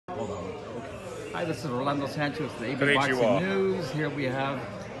Hi, this is Rolando Sanchez with the AB Konnichiwa. Boxing News. Here we have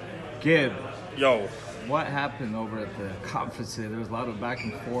Gib. Yo, What happened over at the conference today? There was a lot of back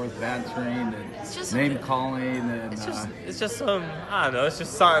and forth, bantering, It's just and a name bit- calling, and it's just I don't know. It's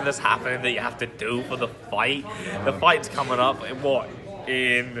just something that's happening that you have to do for the fight. The fight's coming up in what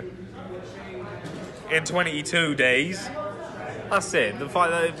in 22 days. That's it. The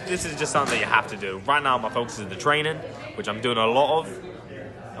fight. This is just something that you have to do. Right now, my focus is the training, which I'm doing a lot of,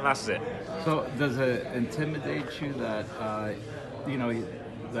 and that's it. So does it intimidate you that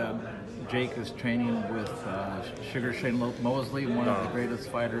that Jake is training with Sugar Shane Mosley, one of the greatest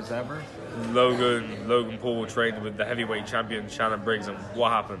fighters ever? Logan Paul trained with the heavyweight champion Shannon Briggs, and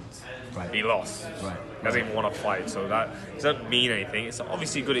what happened? Right. He lost. Right. He doesn't even want to fight, so that doesn't mean anything. It's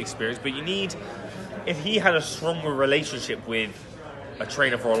obviously a good experience, but you need, if he had a stronger relationship with a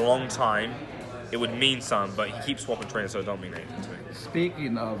trainer for a long time, it would mean something, but he keeps swapping trainers, so it don't mean anything to me.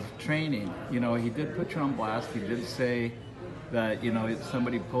 Speaking of training, he did put you on blast. He did say that, if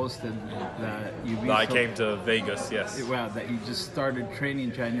somebody posted that I came to Vegas, yes. Wow, that you just started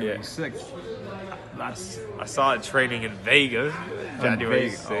training January Yeah. 6th. I started training in Vegas January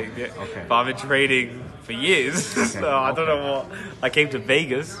Vegas. 6th, yeah. Okay. But I've been training for years, so I don't know what. I came to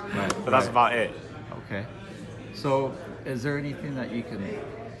Vegas, but that's about it. Okay. So, is there anything that you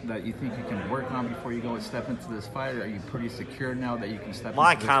think you can work on before you go and step into this fight? Are you pretty secure now that you can step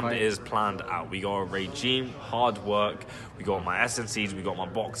My into this camp fight? is planned out. We got a regime, hard work. We got my SNCs, we got my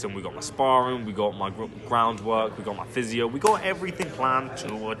boxing, we got my sparring, we got my groundwork, we got my physio. We got everything planned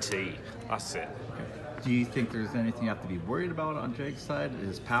to a T. That's it. Do you think there's anything you have to be worried about on Jake's side?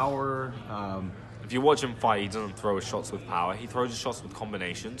 His power? If you watch him fight, he doesn't throw his shots with power. He throws his shots with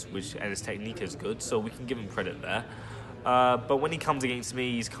combinations, and his technique is good, so we can give him credit there. But when he comes against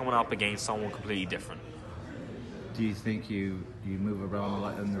me, he's coming up against someone completely different. Do you think you move around a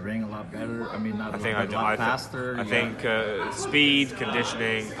lot in the ring a lot better? I mean, not I think I do. a lot faster? I think speed,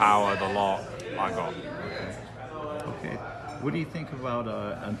 conditioning, power, the lot, I got. Okay. What do you think about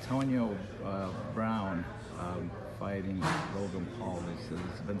Antonio Brown fighting Logan Paul?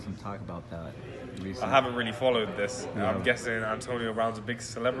 There's been some talk about that recently. I haven't really followed this. Yeah. I'm guessing Antonio Brown's a big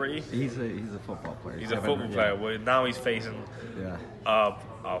celebrity. He's a football player. He's a football player. Well, now he's facing a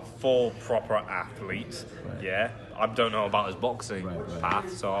full proper athlete. Right. Yeah, I don't know about his boxing Right.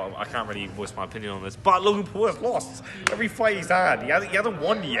 path, so I can't really voice my opinion on this. But Logan Paul has lost every fight he's had. He hasn't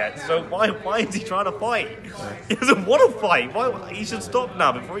won yet. So why is he trying to fight? He doesn't want to fight. Why? He should stop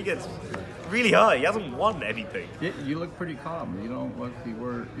now before he gets really hurt. He hasn't won anything. You look pretty calm. You don't look. You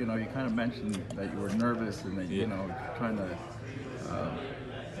were. You kind of mentioned that you were nervous and that trying to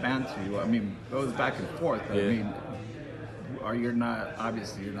banter you. I mean, it was back and forth. I mean, you're not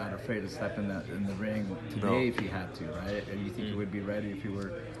afraid to step in the ring today if you had to, right? And you think you would be ready if you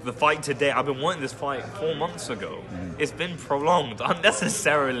were. The fight today, I've been wanting this fight 4 months ago. It's been prolonged,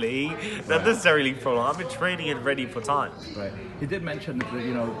 unnecessarily prolonged. I've been training and ready for time. Right. He did mention that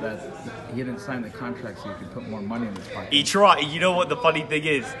that he didn't sign the contract so you could put more money in his pocket. He tried. You know what the funny thing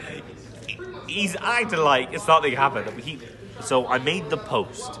is? He's acting like it's nothing happened. So I made the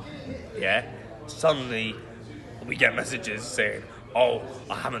post. Yeah. Suddenly, we get messages saying, "Oh,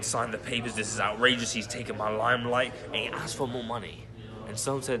 I haven't signed the papers. This is outrageous. He's taken my limelight." And he asked for more money. And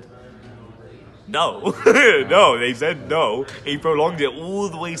someone said, "No." No, they said no. He prolonged it all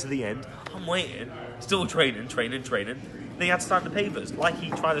the way to the end. I'm waiting. Still training. Then he had to sign the papers. Like he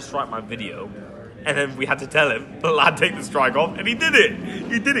tried to strike my video. And then we had to tell him, "Lad, take the strike off." And he did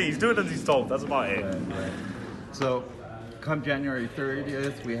it. He's doing as he's told. That's about it. Right. So, come January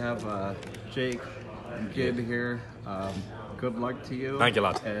 30th, we have Jake and Gib here. Good luck to you. Thank you,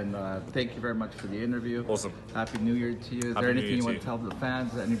 lad. And thank you very much for the interview. Awesome. Happy New Year to you. Is Happy there New anything Year you to want you. to tell the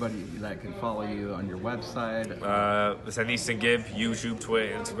fans? Anybody that can follow you on your website? It's AnEsonGib, YouTube,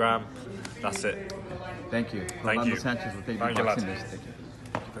 Twitter, Instagram. That's it. Thank you. Thank Rolando you. Sanchez with AB Thank you, Boxing lad. News.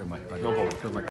 Thank you very much. Buddy. No problem. Good luck.